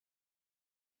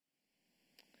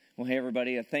Well, hey,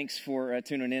 everybody. Thanks for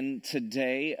tuning in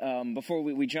today. Before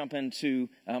we jump into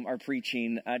our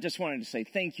preaching, I just wanted to say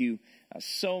thank you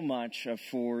so much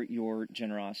for your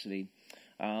generosity.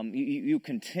 You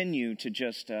continue to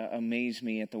just amaze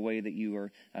me at the way that you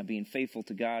are being faithful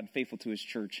to God, faithful to His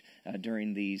church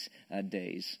during these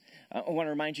days. I want to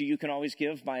remind you, you can always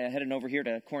give by heading over here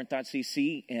to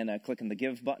Corinth.cc and clicking the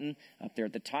give button up there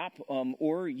at the top,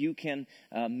 or you can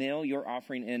mail your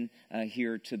offering in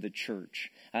here to the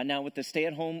church. Now, with the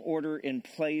stay-at-home order in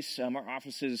place, our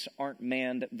offices aren't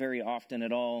manned very often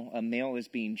at all. Mail is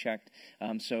being checked,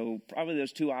 so probably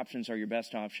those two options are your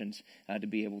best options to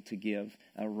be able to give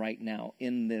right now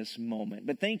in this moment.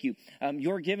 But thank you.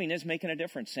 Your giving is making a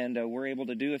difference, and we're able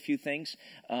to do a few things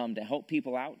to help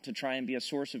people out, to try and be a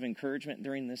source of encouragement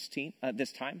during this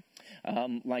time.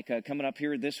 Like coming up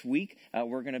here this week,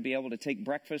 we're going to be able to take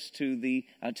breakfast to the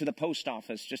post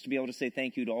office, just to be able to say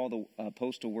thank you to all the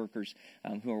postal workers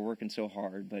who are working so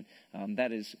hard. But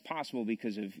that is possible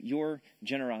because of your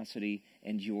generosity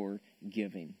and your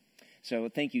giving. So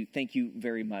thank you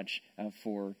very much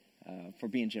for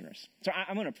being generous. So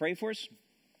I'm going to pray for us,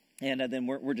 and then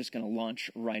we're just going to launch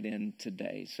right in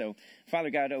today. So, Father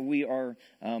God, we are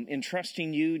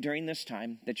entrusting you during this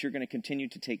time that you're going to continue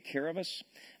to take care of us,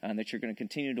 that you're going to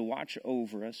continue to watch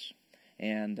over us,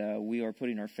 and we are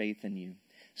putting our faith in you.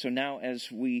 So now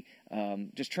as we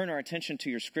just turn our attention to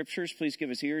your scriptures, please give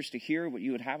us ears to hear what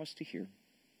you would have us to hear.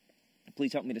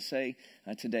 Please help me to say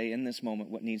today in this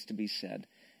moment what needs to be said.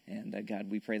 And God,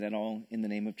 we pray that all in the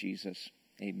name of Jesus.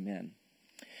 Amen.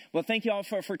 Well, thank you all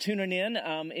for tuning in.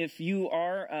 If you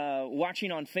are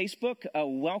watching on Facebook,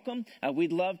 welcome.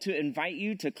 We'd love to invite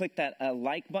you to click that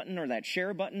like button or that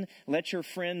share button. Let your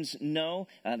friends know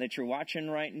that you're watching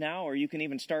right now, or you can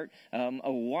even start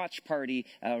a watch party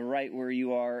right where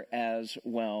you are as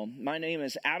well. My name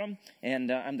is Adam, and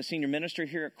I'm the senior minister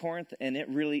here at Corinth, and it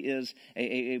really is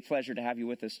a pleasure to have you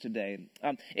with us today.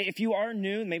 If you are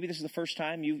new, maybe this is the first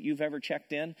time you've ever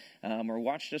checked in or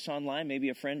watched us online, maybe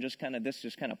a friend just kind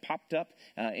of popped up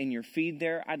in your feed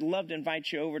there, I'd love to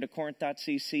invite you over to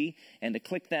Corinth.cc and to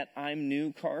click that I'm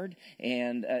New card.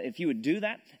 And if you would do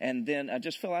that and then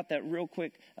just fill out that real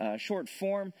quick short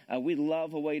form, we'd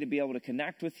love a way to be able to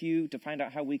connect with you, to find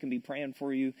out how we can be praying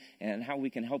for you and how we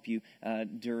can help you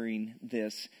during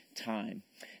this time.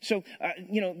 So,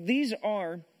 these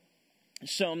are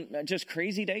some just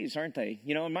crazy days, aren't they?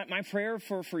 And my prayer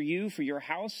for you, for your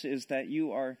house, is that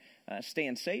you are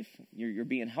staying safe, you're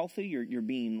being healthy, you're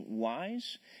being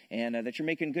wise, and that you're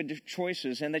making good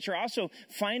choices, and that you're also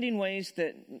finding ways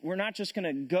that we're not just going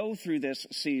to go through this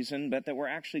season, but that we're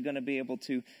actually going to be able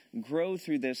to grow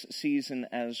through this season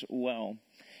as well.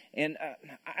 And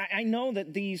I know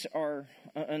that these are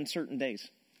uncertain days.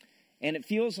 And it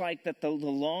feels like that the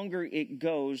longer it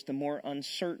goes, the more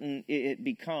uncertain it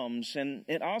becomes. And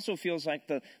it also feels like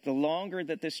the longer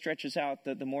that this stretches out,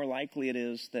 the more likely it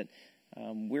is that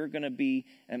we're going to be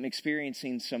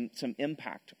experiencing some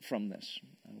impact from this.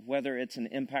 Whether it's an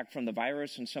impact from the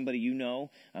virus and somebody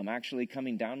actually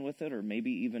coming down with it, or maybe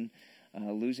even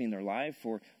losing their life,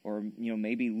 or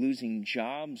maybe losing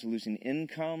jobs, losing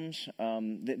incomes.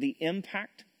 The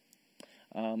impact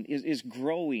is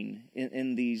growing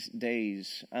in these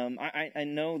days. I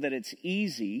know that it's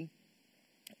easy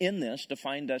in this to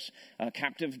find us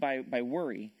captive by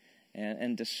worry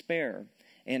and despair,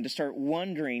 and to start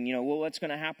wondering, what's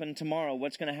going to happen tomorrow?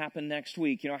 What's going to happen next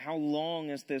week? How long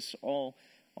is this all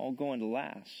going to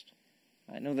last?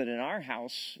 I know that in our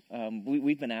house,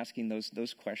 we've been asking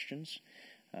those questions.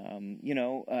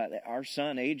 Our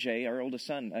son, AJ, our oldest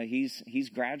son, he's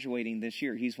graduating this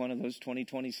year. He's one of those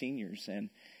 2020 seniors. And,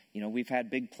 we've had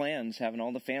big plans, having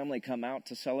all the family come out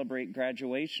to celebrate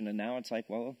graduation. And now it's like,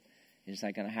 well, is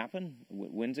that going to happen?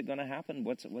 When's it going to happen?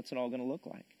 What's it all going to look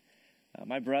like?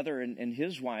 My brother and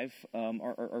his wife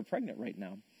are pregnant right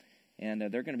now. And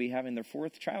they're going to be having their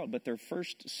fourth child, but their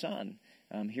first son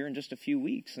here in just a few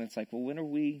weeks. And it's like, well, when are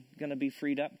we going to be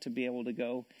freed up to be able to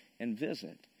go and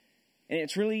visit? And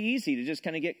it's really easy to just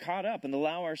kind of get caught up and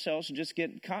allow ourselves to just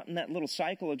get caught in that little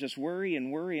cycle of just worry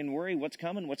and worry and worry. What's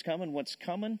coming? What's coming? What's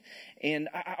coming? And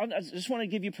I just want to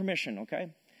give you permission, okay?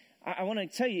 I want to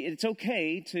tell you it's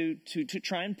okay to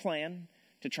try and plan,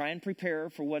 to try and prepare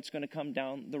for what's going to come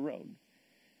down the road.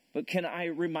 But can I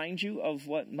remind you of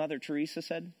what Mother Teresa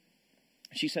said?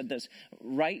 She said this: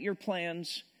 write your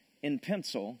plans in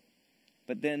pencil,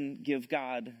 but then give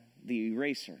God the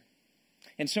eraser.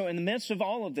 And so in the midst of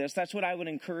all of this, that's what I would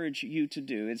encourage you to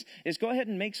do, is go ahead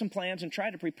and make some plans and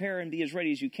try to prepare and be as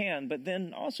ready as you can, but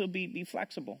then also be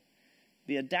flexible,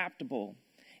 be adaptable,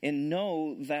 and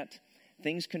know that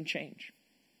things can change.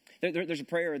 There's a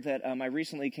prayer that I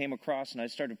recently came across, and I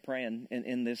started praying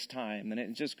in this time. And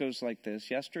it just goes like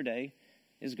this. Yesterday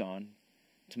is gone.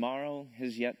 Tomorrow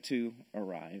has yet to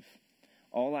arrive.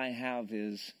 All I have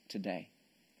is today.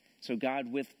 So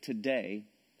God, with today,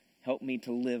 help me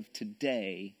to live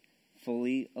today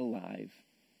fully alive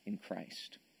in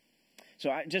Christ. So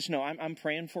I just know I'm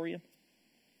praying for you.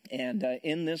 And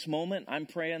in this moment, I'm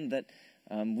praying that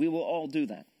we will all do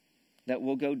that. That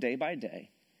we'll go day by day,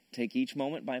 take each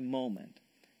moment by moment,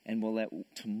 and we'll let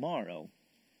tomorrow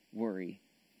worry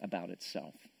about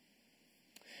itself.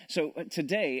 So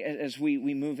today, as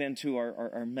we move into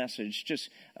our message,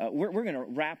 we're going to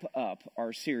wrap up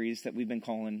our series that we've been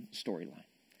calling Storyline.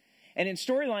 And in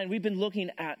Storyline, we've been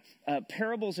looking at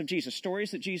parables of Jesus,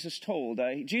 stories that Jesus told.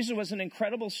 Jesus was an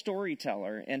incredible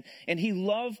storyteller, and he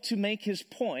loved to make his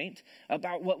point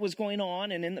about what was going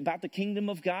on and about the kingdom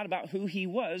of God, about who he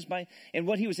was, and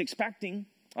what he was expecting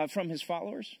from his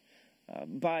followers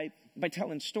by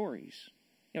telling stories.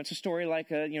 You know, it's a story like,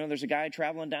 there's a guy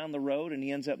traveling down the road, and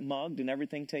he ends up mugged and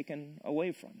everything taken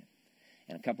away from him.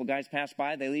 And a couple guys pass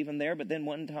by, they leave him there, but then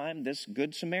one time this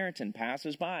good Samaritan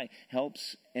passes by,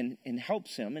 helps him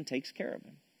and takes care of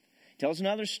him. Tells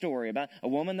another story about a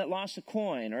woman that lost a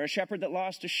coin, or a shepherd that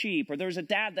lost a sheep, or there was a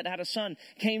dad that had a son,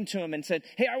 came to him and said,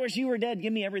 "Hey, I wish you were dead,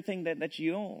 give me everything that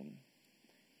you own."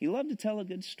 He loved to tell a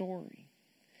good story.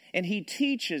 And he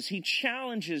teaches, he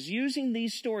challenges using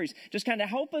these stories, just kind of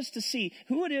help us to see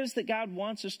who it is that God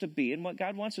wants us to be and what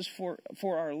God wants us for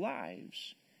our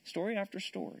lives, story after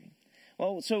story.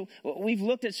 Well, so we've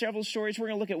looked at several stories. We're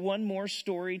going to look at one more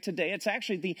story today. It's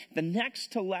actually the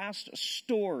next to last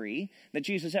story that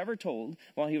Jesus ever told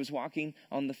while he was walking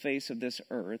on the face of this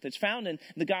earth. It's found in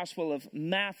the Gospel of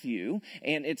Matthew,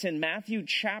 and it's in Matthew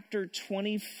chapter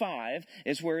 25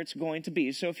 is where it's going to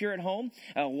be. So if you're at home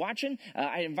watching,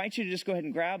 I invite you to just go ahead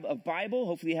and grab a Bible.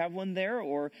 Hopefully you have one there,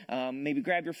 or maybe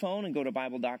grab your phone and go to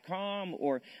Bible.com,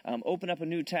 or open up a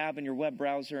new tab in your web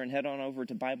browser and head on over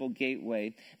to Bible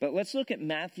Gateway. But let's look at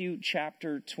Matthew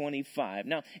chapter 25.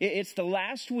 Now, it's the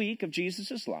last week of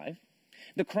Jesus' life.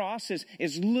 The cross is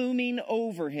looming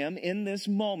over him in this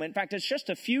moment. In fact, it's just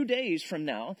a few days from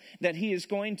now that he is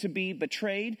going to be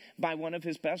betrayed by one of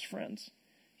his best friends.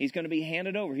 He's going to be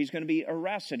handed over. He's going to be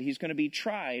arrested. He's going to be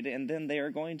tried, and then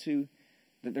they're going to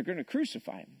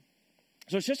crucify him.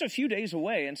 So it's just a few days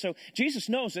away. And so Jesus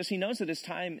knows this. He knows that his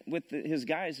time with his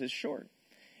guys is short.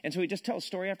 And so he just tells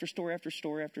story after story after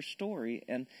story after story.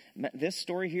 And this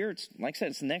story here, it's like I said,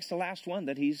 it's the next to last one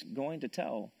that he's going to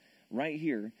tell right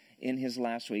here in his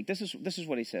last week. This is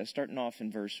what he says, starting off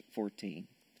in verse 14.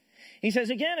 He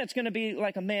says, "Again, it's going to be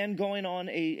like a man going on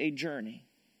a journey,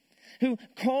 who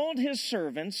called his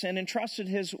servants and entrusted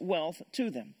his wealth to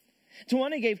them. To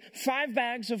one he gave 5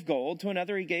 bags of gold, to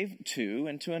another he gave 2,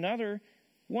 and to another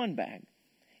 1 bag,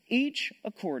 each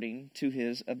according to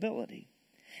his ability.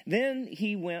 Then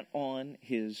he went on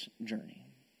his journey."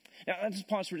 Now, let's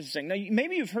pause for just a second. Now,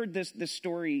 maybe you've heard this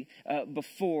story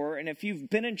before, and if you've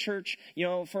been in church,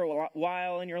 for a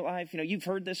while in your life, you've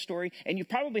heard this story, and you've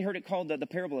probably heard it called the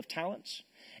parable of talents.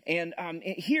 And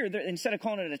here, instead of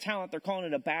calling it a talent, they're calling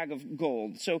it a bag of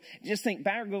gold. So just think,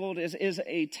 bag of gold is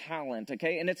a talent,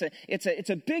 okay? And it's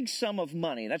a big sum of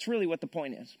money. That's really what the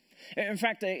point is. In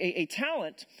fact, a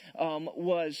talent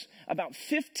was about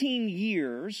 15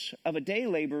 years of a day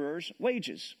laborer's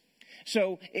wages.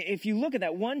 So if you look at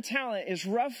that, 1 talent is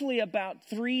roughly about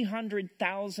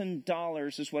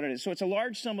 $300,000 is what it is. So it's a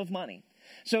large sum of money.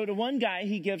 So to one guy,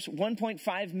 he gives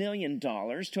 $1.5 million.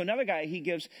 To another guy, he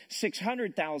gives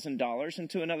 $600,000. And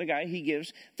to another guy, he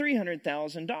gives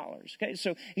 $300,000. Okay,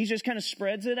 so he just kind of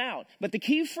spreads it out. But the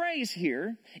key phrase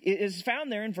here is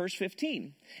found there in verse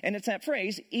 15. And it's that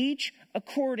phrase, each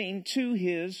according to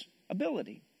his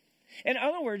ability. In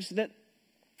other words, that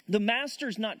the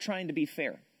master's not trying to be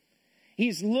fair.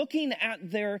 He's looking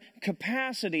at their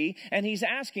capacity, and he's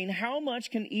asking, how much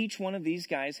can each one of these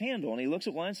guys handle? And he looks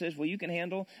at one and says, well, you can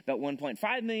handle about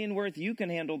 $1.5 million worth. You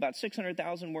can handle about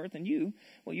 $600,000 worth. And you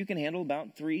can handle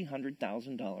about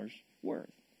 $300,000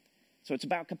 worth. So it's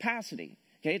about capacity.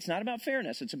 Okay, it's not about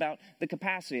fairness. It's about the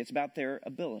capacity. It's about their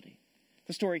ability.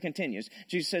 The story continues.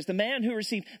 Jesus says, "The man who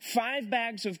received 5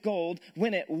 bags of gold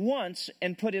went at once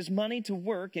and put his money to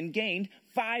work and gained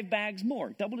 5 bags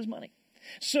more," doubled his money.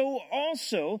 "So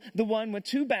also the one with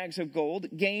 2 bags of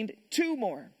gold gained 2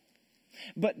 more.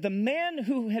 But the man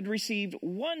who had received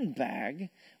 1 bag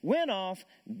went off,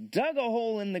 dug a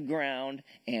hole in the ground,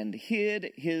 and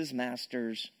hid his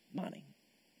master's money."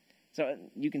 So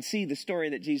you can see the story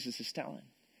that Jesus is telling.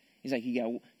 He's like,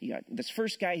 you got this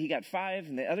first guy, he got 5,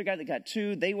 and the other guy that got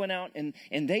 2, they went out and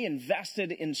they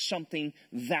invested in something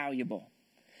valuable.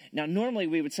 Now, normally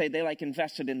we would say they like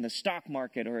invested in the stock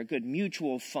market or a good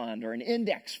mutual fund or an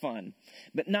index fund,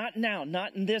 but not now,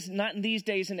 not in these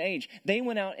days and age. They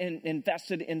went out and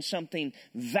invested in something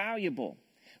valuable,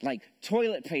 like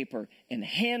toilet paper and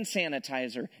hand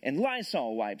sanitizer and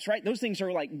Lysol wipes, right? Those things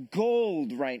are like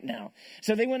gold right now.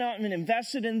 So they went out and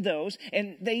invested in those,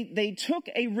 and they took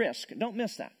a risk. Don't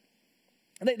miss that.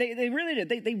 They really did.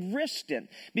 They risked it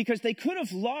because they could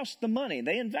have lost the money.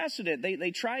 They invested it. They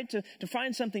tried to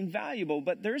find something valuable,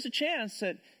 but there's a chance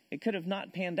that it could have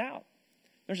not panned out.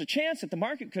 There's a chance that the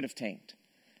market could have tanked.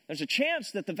 There's a chance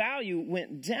that the value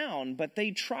went down, but they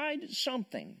tried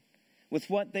something with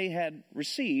what they had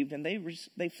received, and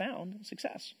they found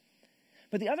success.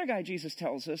 But the other guy, Jesus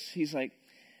tells us, he's like,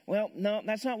 well, no,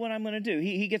 that's not what I'm going to do.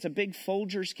 He gets a big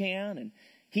Folgers can, and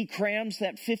he crams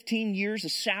that 15 years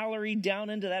of salary down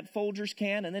into that Folgers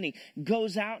can, and then he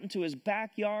goes out into his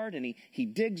backyard and he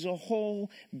digs a hole,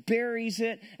 buries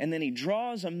it, and then he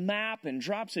draws a map and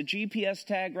drops a GPS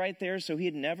tag right there so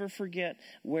he'd never forget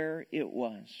where it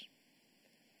was.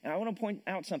 And I want to point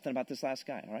out something about this last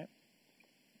guy, all right?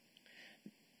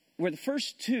 Where the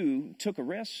first two took a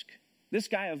risk, this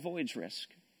guy avoids risk.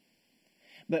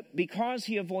 But because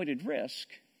he avoided risk,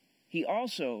 he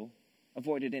also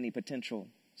avoided any potential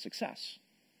success.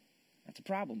 That's a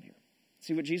problem here.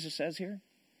 See what Jesus says here?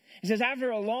 He says,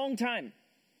 after a long time,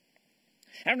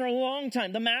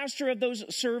 the master of those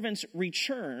servants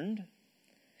returned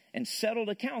and settled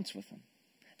accounts with them.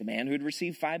 The man who had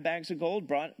received 5 bags of gold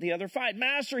brought the other 5.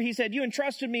 Master, he said, you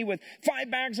entrusted me with 5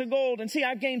 bags of gold, and see,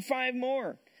 I've gained 5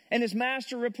 more. And his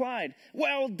master replied,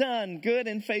 well done, good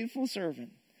and faithful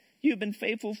servant. You've been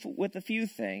faithful with a few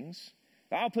things.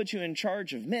 I'll put you in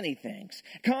charge of many things.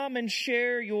 Come and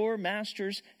share your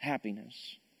master's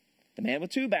happiness. The man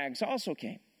with 2 bags also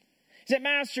came. He said,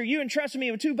 Master, you entrusted me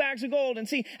with 2 bags of gold, and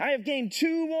see, I have gained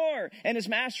 2 more. And his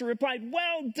master replied,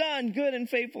 well done, good and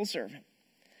faithful servant.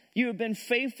 You have been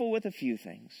faithful with a few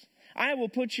things. I will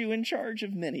put you in charge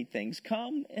of many things.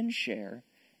 Come and share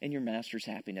in your master's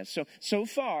happiness. So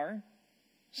far,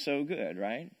 so good,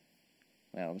 right?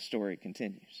 Well, the story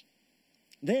continues.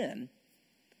 Then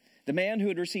the man who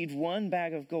had received 1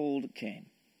 bag of gold came.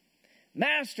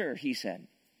 Master, he said,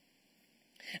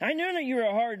 I knew that you're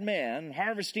a hard man,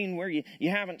 harvesting where you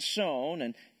haven't sown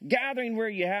and gathering where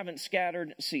you haven't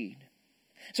scattered seed.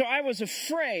 So I was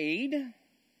afraid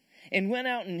and went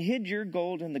out and hid your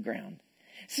gold in the ground.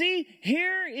 See,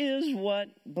 here is what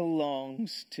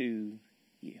belongs to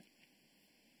you.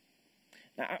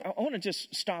 Now, I want to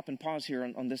just stop and pause here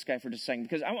on this guy for just a second,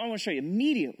 because I want to show you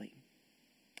immediately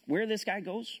where this guy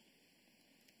goes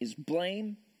is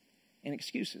blame and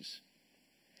excuses.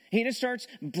 He just starts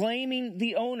blaming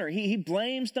the owner. He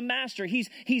blames the master. He's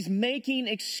making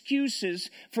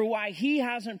excuses for why he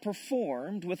hasn't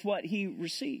performed with what he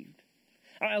received.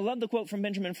 I love the quote from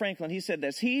Benjamin Franklin. He said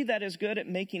this, he that is good at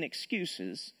making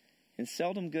excuses is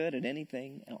seldom good at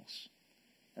anything else.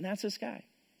 And that's this guy.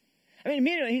 I mean,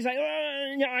 immediately he's like,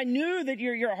 oh, I knew that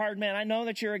you're a hard man. I know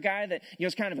that you're a guy that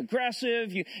is kind of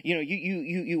aggressive.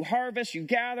 You harvest, you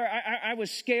gather. I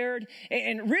was scared.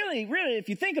 And really, if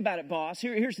you think about it, boss,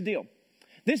 here's the deal.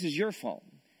 This is your fault.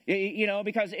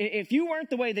 Because if you weren't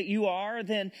the way that you are,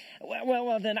 then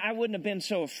I wouldn't have been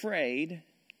so afraid.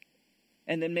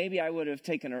 And then maybe I would have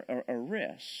taken a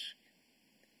risk.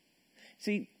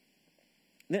 See,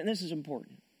 this is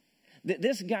important.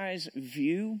 This guy's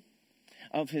view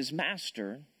of his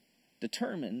master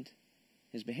determined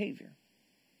his behavior.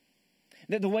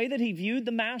 The way that he viewed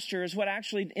the master is what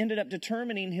actually ended up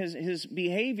determining his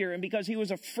behavior. And because he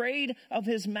was afraid of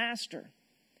his master,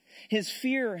 his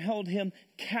fear held him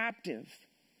captive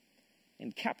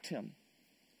and kept him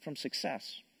from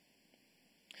success.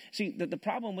 See, the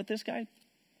problem with this guy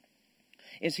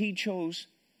is he chose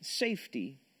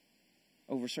safety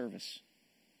over service.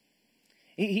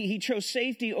 He chose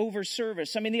safety over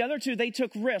service. I mean, the other two, they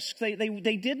took risks. They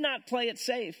did not play it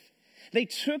safe. They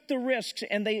took the risks,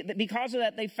 and because of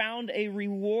that, they found a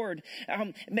reward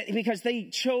because they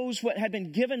chose what had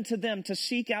been given to them to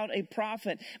seek out a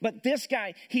profit. But this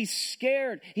guy, he's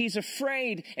scared, he's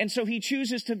afraid, and so he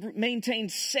chooses to maintain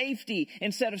safety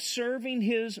instead of serving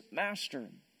his master.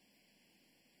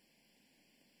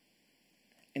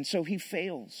 And so he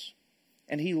fails,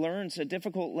 and he learns a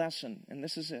difficult lesson, and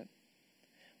this is it.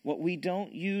 What we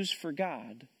don't use for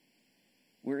God,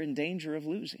 we're in danger of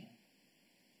losing.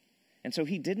 And so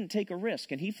he didn't take a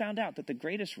risk, and he found out that the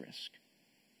greatest risk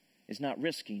is not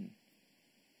risking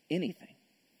anything.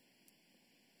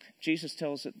 Jesus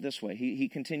tells it this way. He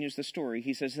continues the story.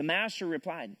 He says, the master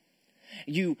replied,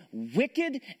 you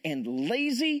wicked and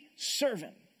lazy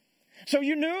servant. So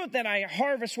you knew that I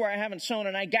harvest where I haven't sown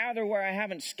and I gather where I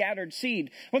haven't scattered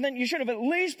seed. Well, then you should have at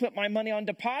least put my money on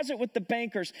deposit with the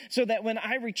bankers so that when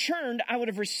I returned, I would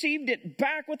have received it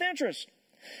back with interest.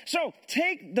 So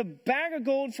take the bag of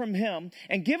gold from him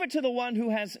and give it to the one who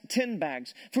has 10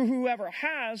 bags. For whoever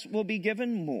has will be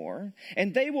given more,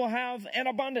 and they will have an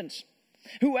abundance.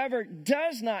 Whoever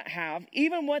does not have,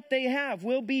 even what they have,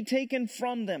 will be taken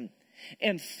from them.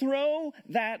 And throw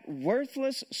that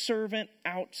worthless servant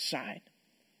outside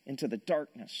into the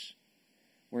darkness,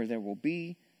 where there will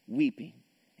be weeping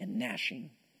and gnashing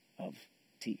of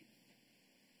teeth.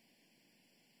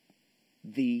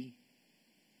 The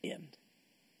end.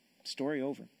 Story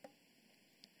over.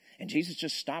 And Jesus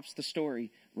just stops the story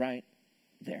right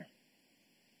there.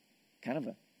 Kind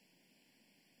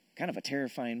of a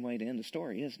terrifying way to end a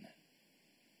story, isn't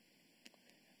it?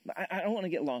 But I don't want to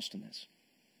get lost in this.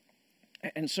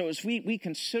 And so as we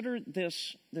consider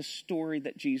this story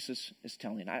that Jesus is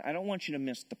telling, I don't want you to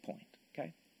miss the point,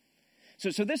 okay?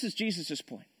 So this is Jesus'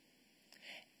 point.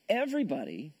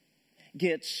 Everybody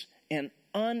gets an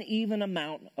uneven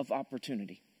amount of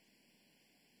opportunity.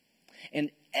 And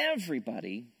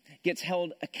everybody gets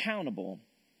held accountable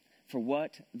for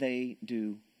what they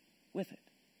do with it.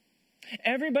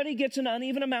 Everybody gets an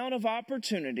uneven amount of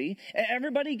opportunity.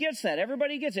 Everybody gets that.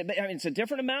 Everybody gets it. I mean, it's a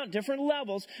different amount, different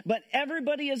levels, but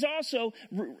everybody is also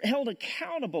held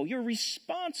accountable. You're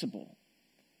responsible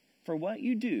for what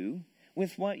you do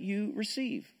with what you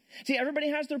receive. See, everybody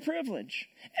has their privilege.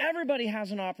 Everybody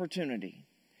has an opportunity.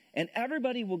 And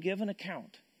everybody will give an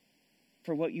account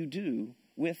for what you do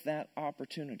with that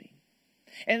opportunity.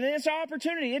 And this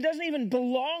opportunity, it doesn't even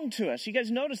belong to us. You guys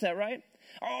notice that, right?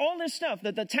 All this stuff,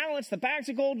 the talents, the bags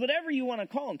of gold, whatever you want to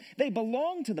call them, they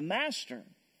belong to the master.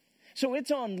 So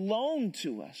it's on loan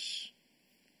to us.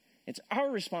 It's our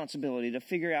responsibility to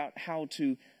figure out how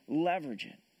to leverage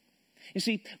it. You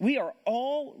see, we are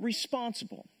all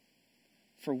responsible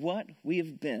for what we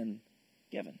have been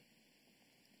given.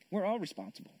 We're all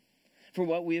responsible for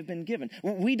what we have been given.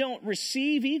 We don't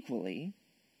receive equally,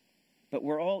 but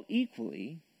we're all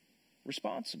equally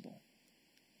responsible.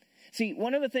 See,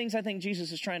 one of the things I think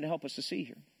Jesus is trying to help us to see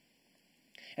here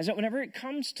is that whenever it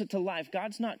comes to life,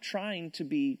 God's not trying to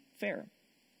be fair.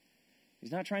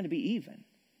 He's not trying to be even.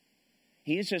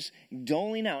 He is just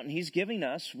doling out, and he's giving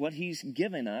us what he's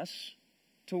given us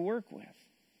to work with.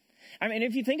 I mean,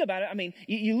 if you think about it, I mean,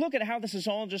 you look at how this is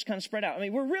all just kind of spread out. I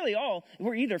mean,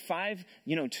 we're either 5,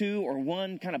 2, or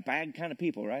 1 kind of bag kind of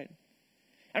people, right?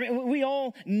 I mean, we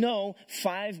all know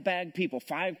 5 bag people,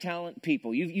 5 talent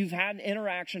people. You've had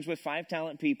interactions with 5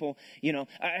 talent people. You know,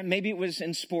 maybe it was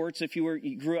in sports. If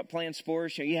you grew up playing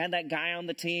sports, you had that guy on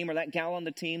the team or that gal on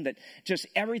the team that just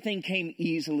everything came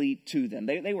easily to them.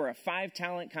 They were a 5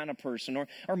 talent kind of person.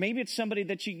 Or maybe it's somebody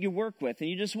that you work with and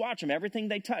you just watch them. Everything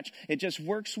they touch, it just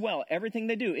works well. Everything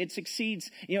they do, it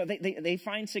succeeds. You know, they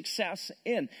find success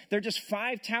in. They're just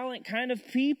 5 talent kind of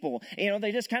people. You know,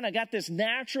 they just kind of got this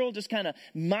natural, just kind of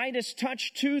Midas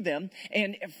touch to them.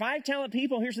 And 5 talent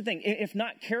people, here's the thing. If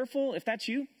not careful, if that's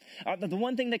you, the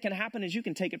one thing that can happen is you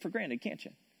can take it for granted, can't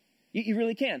you? You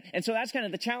really can. And so that's kind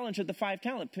of the challenge of the 5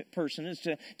 talent person is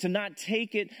to not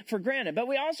take it for granted. But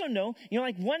we also know,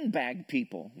 like 1 bag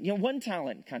people, 1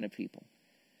 talent kind of people,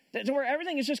 where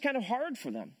everything is just kind of hard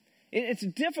for them. It's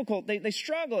difficult. They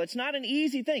struggle. It's not an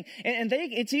easy thing. And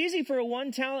it's easy for a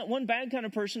 1 talent, 1 bag kind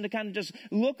of person to kind of just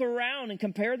look around and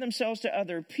compare themselves to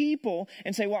other people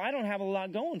and say, well, I don't have a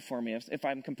lot going for me if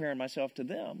I'm comparing myself to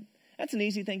them. That's an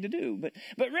easy thing to do. But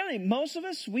really, most of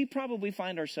us, we probably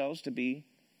find ourselves to be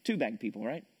 2 bag people,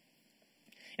 right?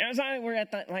 It's not like we're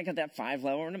at that 5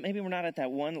 level, or maybe we're not at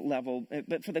that 1 level.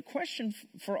 But for the question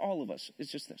for all of us is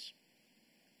just this.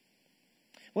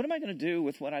 What am I going to do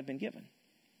with what I've been given?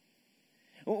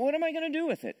 What am I going to do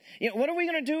with it? What are we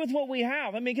going to do with what we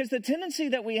have? I mean, because the tendency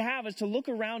that we have is to look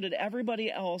around at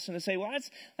everybody else and to say, well,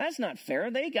 that's not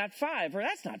fair. They got 5. Or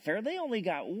that's not fair. They only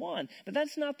got 1. But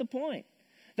that's not the point.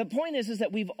 The point is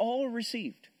that we've all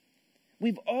received.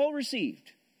 We've all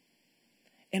received.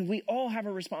 And we all have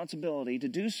a responsibility to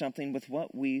do something with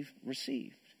what we've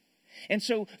received. And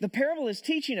so the parable is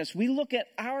teaching us, we look at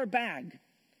our bag.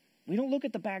 We don't look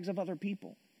at the bags of other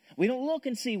people. We don't look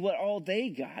and see what all they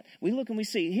got. We look and we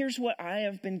see, here's what I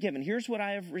have been given. Here's what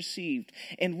I have received.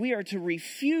 And we are to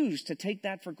refuse to take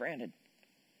that for granted,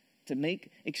 to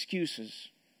make excuses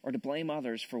or to blame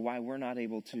others for why we're not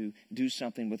able to do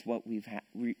something with what we've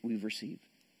received.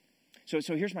 So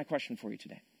here's my question for you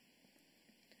today.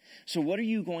 So what are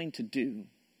you going to do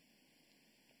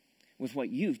with what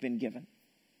you've been given?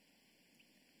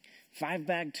 5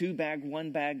 bag, 2 bag,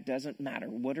 1 bag, doesn't matter.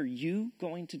 What are you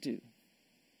going to do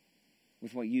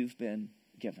with what you've been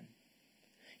given.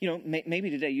 You know, maybe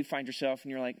today you find yourself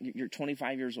and you're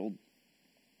 25 years old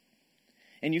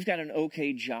and you've got an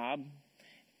okay job,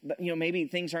 but you know, maybe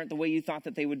things aren't the way you thought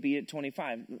that they would be at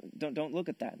 25. Don't look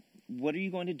at that. What are you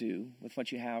going to do with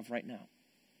what you have right now?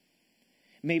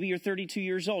 Maybe you're 32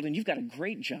 years old and you've got a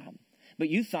great job, but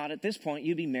you thought at this point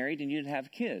you'd be married and you'd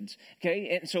have kids.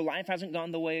 Okay, and so life hasn't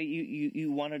gone the way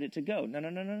you wanted it to go.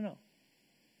 No.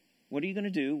 What are you going to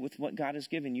do with what God has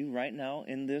given you right now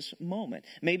in this moment?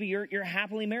 Maybe you're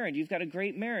happily married. You've got a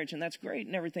great marriage, and that's great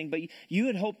and everything, but you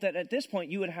had hoped that at this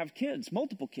point you would have kids,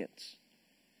 multiple kids.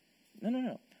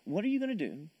 No. What are you going to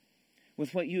do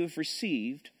with what you have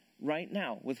received right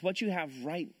now, with what you have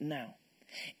right now?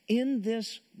 In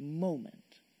this moment,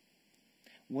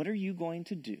 what are you going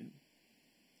to do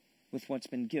with what's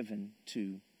been given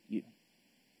to you?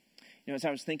 You know, as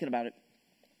I was thinking about it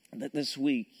this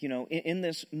week, you know, in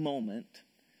this moment,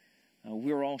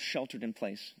 we're all sheltered in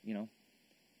place, you know.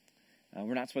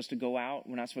 We're not supposed to go out.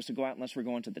 We're not supposed to go out unless we're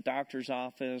going to the doctor's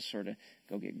office or to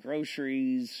go get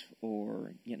groceries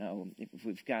or, you know, if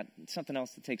we've got something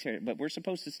else that takes care of it. But we're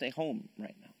supposed to stay home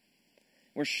right now.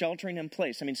 We're sheltering in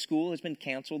place. I mean, school has been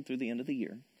canceled through the end of the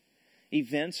year.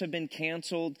 Events have been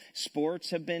canceled. Sports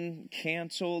have been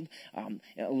canceled.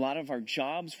 A lot of our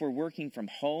jobs, we're working from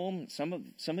home. Some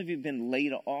of you have been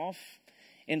laid off.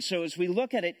 And so as we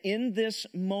look at it in this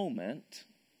moment,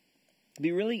 it'd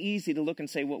be really easy to look and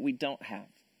say what we don't have.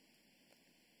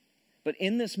 But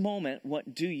in this moment,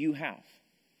 what do you have?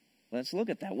 Let's look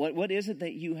at that. What is it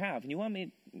that you have? And you want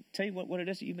me to tell you what it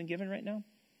is that you've been given right now?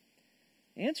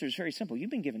 The answer is very simple. You've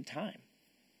been given time.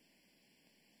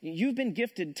 You've been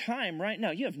gifted time right now.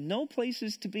 You have no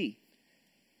places to be.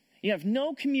 You have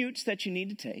no commutes that you need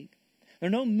to take. There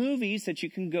are no movies that you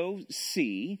can go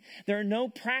see. There are no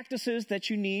practices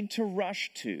that you need to rush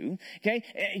to. Okay?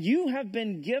 You have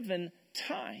been given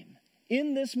time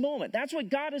in this moment. That's what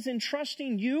God is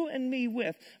entrusting you and me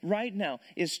with right now,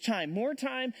 is time. More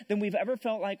time than we've ever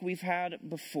felt like we've had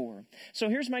before. So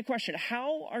here's my question.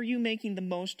 How are you making the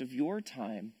most of your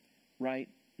time right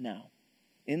now,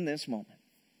 in this moment?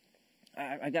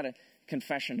 I got a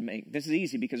confession to make. This is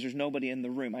easy because there's nobody in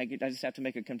the room. I just have to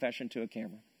make a confession to a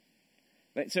camera.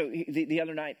 But so the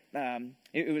other night,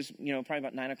 it was, you know, probably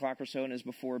about 9 o'clock or so, and it was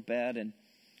before bed, and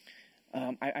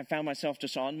I found myself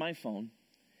just on my phone,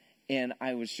 and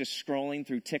I was just scrolling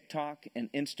through TikTok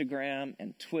and Instagram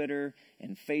and Twitter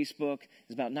and Facebook. It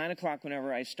was about 9 o'clock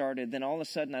whenever I started. Then all of a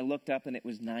sudden I looked up and it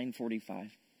was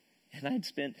 9:45. And I'd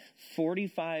spent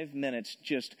 45 minutes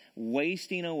just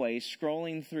wasting away,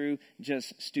 scrolling through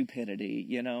just stupidity,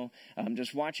 you know,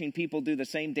 just watching people do the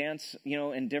same dance, you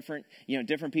know, and different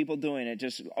people doing it,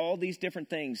 just all these different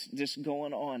things just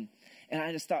going on. And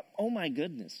I just thought, oh my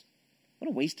goodness, what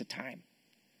a waste of time.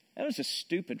 That was just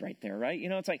stupid right there, right? You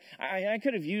know, it's like I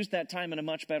could have used that time in a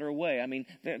much better way. I mean,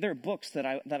 there are books that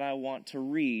I want to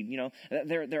read. You know,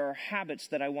 there are habits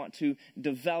that I want to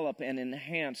develop and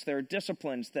enhance. There are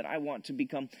disciplines that I want to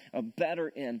become better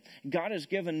in. God has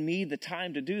given me the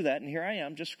time to do that, and here I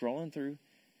am just scrolling through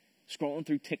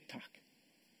TikTok.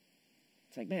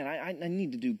 It's like, man, I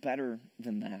need to do better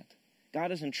than that.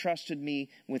 God has entrusted me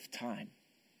with time.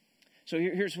 So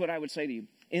here's what I would say to you.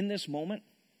 In this moment,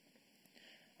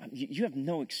 you have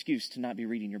no excuse to not be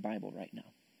reading your Bible right now.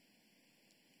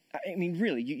 I mean,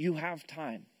 really, you have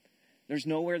time. There's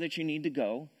nowhere that you need to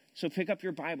go. So pick up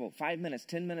your Bible, 5 minutes,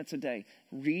 10 minutes a day.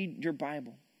 Read your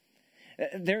Bible.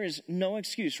 There is no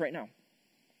excuse right now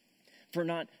for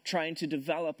not trying to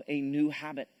develop a new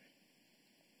habit,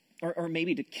 or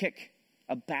maybe to kick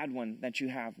a bad one that you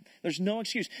have. There's no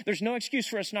excuse. There's no excuse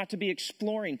for us not to be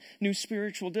exploring new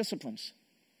spiritual disciplines,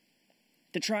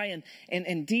 to try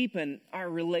and deepen our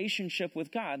relationship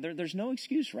with God. There's no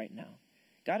excuse right now.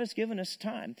 God has given us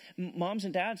time. Moms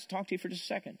and dads, talk to you for just a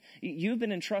second. You've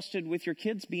been entrusted with your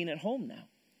kids being at home now.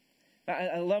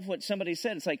 I love what somebody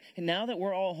said. It's like, now that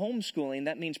we're all homeschooling,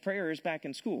 that means prayer is back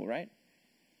in school, right?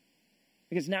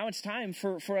 Because now it's time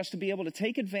for us to be able to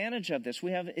take advantage of this.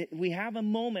 We have a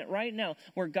moment right now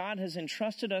where God has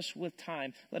entrusted us with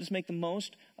time. Let us make the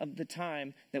most of the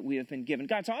time that we have been given.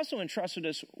 God's also entrusted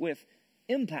us with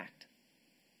impact.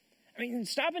 I mean,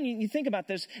 stop and you think about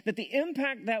this, that the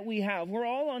impact that we have, we're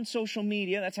all on social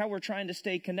media. That's how we're trying to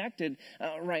stay connected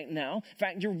right now. In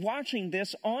fact, you're watching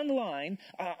this online,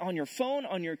 on your phone,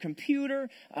 on your computer,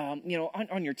 on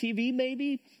your TV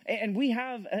maybe. And we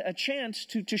have a chance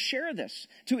to share this,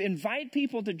 to invite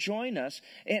people to join us.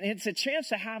 And it's a chance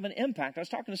to have an impact. I was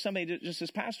talking to somebody just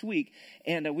this past week,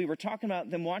 and we were talking about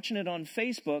them watching it on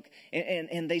Facebook.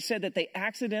 And they said that they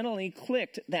accidentally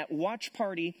clicked that watch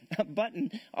party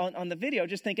button on the video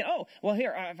just thinking, oh, well,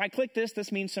 here, if I click this,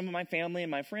 this means some of my family and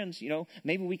my friends,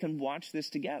 maybe we can watch this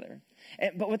together.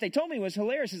 But what they told me was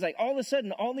hilarious. Is like all of a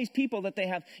sudden, all these people that they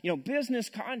have, business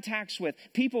contacts with,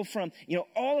 people from,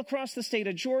 all across the state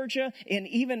of Georgia and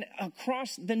even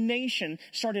across the nation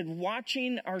started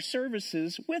watching our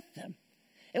services with them.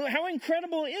 And how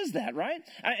incredible is that, right?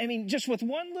 I mean, just with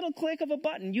one little click of a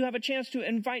button, you have a chance to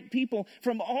invite people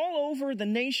from all over the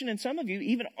nation, and some of you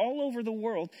even all over the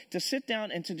world, to sit down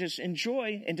and to just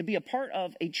enjoy and to be a part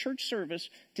of a church service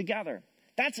together.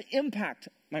 That's impact,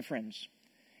 my friends.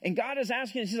 And God is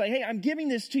asking us, He's like, hey, I'm giving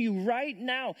this to you right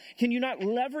now. Can you not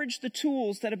leverage the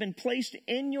tools that have been placed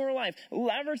in your life?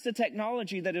 Leverage the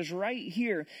technology that is right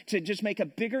here to just make a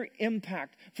bigger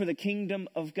impact for the kingdom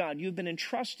of God. You've been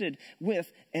entrusted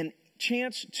with a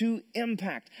chance to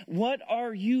impact. What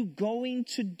are you going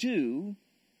to do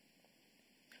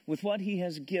with what He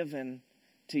has given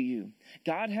to you?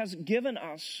 God has given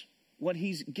us what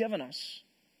He's given us,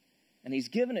 and He's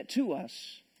given it to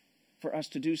us for us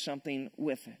to do something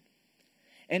with it.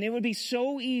 And it would be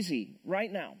so easy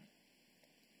right now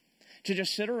to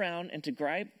just sit around and to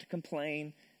gripe, to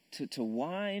complain, to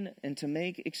whine, and to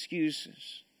make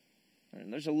excuses.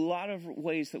 And there's a lot of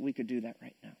ways that we could do that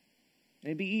right now.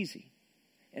 It'd be easy.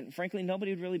 And frankly,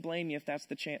 nobody would really blame you if that's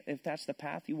the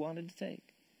path you wanted to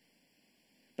take.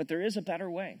 But there is a better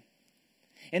way.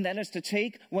 And that is to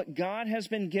take what God has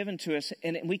been given to us,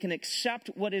 and we can accept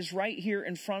what is right here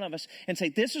in front of us and say,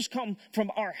 this has come from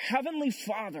our Heavenly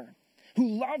Father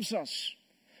who loves us,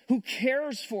 who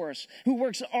cares for us, who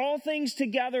works all things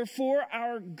together for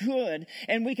our good.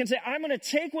 And we can say, I'm going to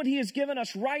take what He has given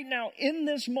us right now in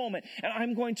this moment, and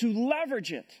I'm going to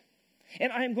leverage it,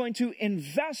 and I'm going to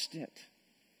invest it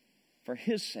for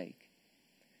His sake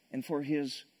and for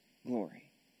His glory.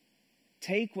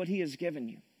 Take what He has given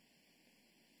you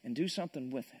and do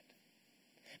something with it.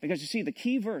 Because you see, the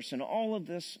key verse in all of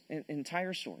this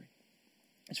entire story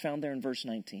is found there in verse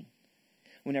 19.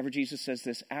 Whenever Jesus says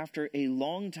this, after a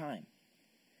long time,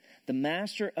 the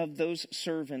master of those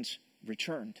servants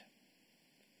returned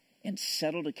and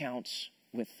settled accounts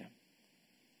with them.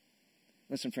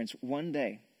 Listen, friends, one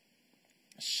day,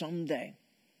 someday,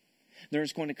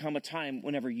 there's going to come a time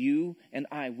whenever you and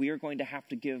we are going to have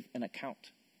to give an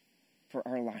account for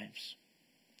our lives.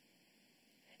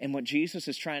 And what Jesus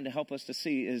is trying to help us to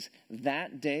see is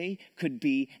that day could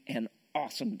be an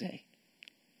awesome day.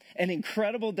 An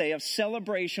incredible day of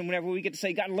celebration whenever we get to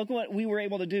say, God, look what we were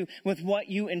able to do with what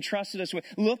you entrusted us with.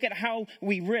 Look at how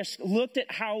we risked. Look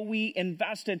at how we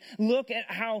invested. Look at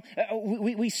how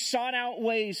we sought out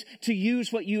ways to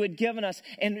use what you had given us.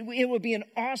 And it would be an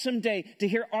awesome day to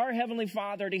hear our Heavenly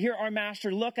Father, to hear our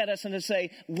Master look at us and to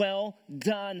say, well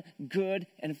done, good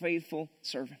and faithful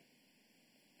servant.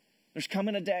 There's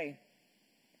coming a day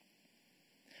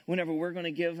whenever we're going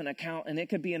to give an account, and it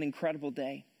could be an incredible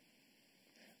day.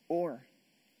 Or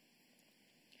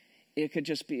it could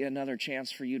just be another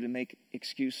chance for you to make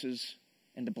excuses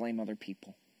and to blame other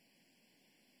people.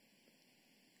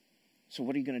 So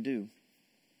what are you going to do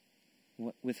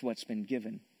with what's been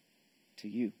given to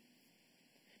you?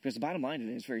 Because the bottom line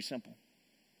today is very simple.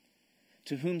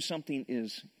 To whom something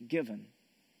is given,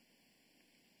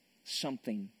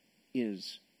 something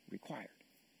is required.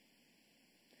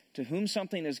 To whom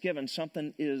something is given,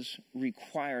 something is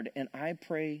required. And I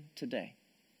pray today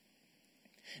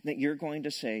that you're going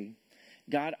to say,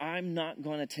 God, I'm not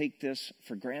going to take this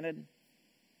for granted.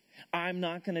 I'm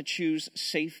not going to choose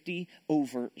safety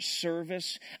over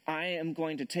service. I am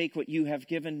going to take what you have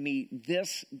given me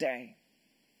this day,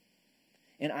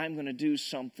 and I'm going to do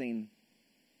something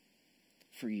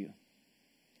for you.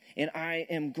 And I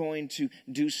am going to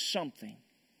do something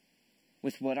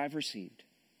with what I've received,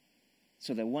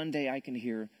 so that one day I can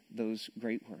hear those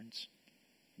great words,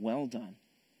 well done,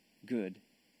 good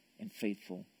and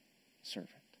faithful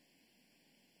servant.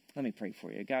 Let me pray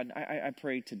for you. God, I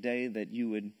pray today that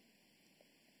you would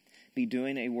be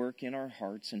doing a work in our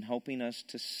hearts and helping us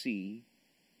to see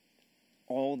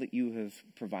all that you have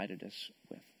provided us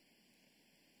with.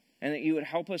 And that you would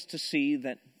help us to see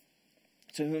that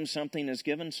to whom something is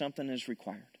given, something is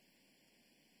required.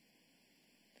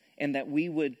 And that we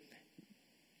would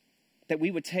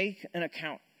take an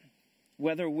account,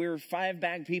 whether we're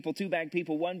 5-bag people, 2-bag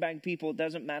people, 1-bag people, it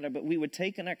doesn't matter, but we would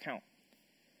take an account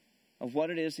of what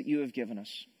it is that you have given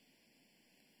us.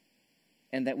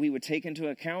 And that we would take into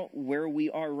account where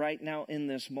we are right now in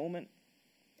this moment.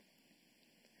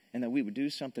 And that we would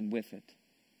do something with it.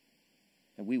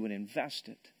 That we would invest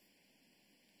it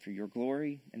for your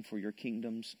glory and for your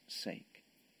kingdom's sake.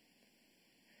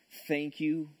 Thank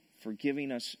you for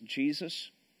giving us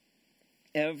Jesus.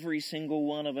 Every single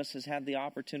one of us has had the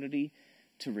opportunity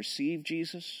to receive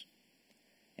Jesus.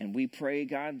 And we pray,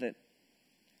 God, that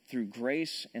through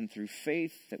grace and through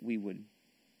faith that we would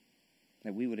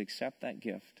accept that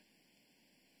gift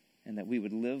and that we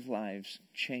would live lives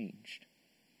changed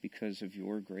because of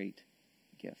your great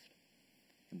gift.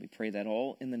 And we pray that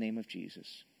all in the name of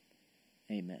Jesus.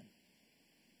 Amen.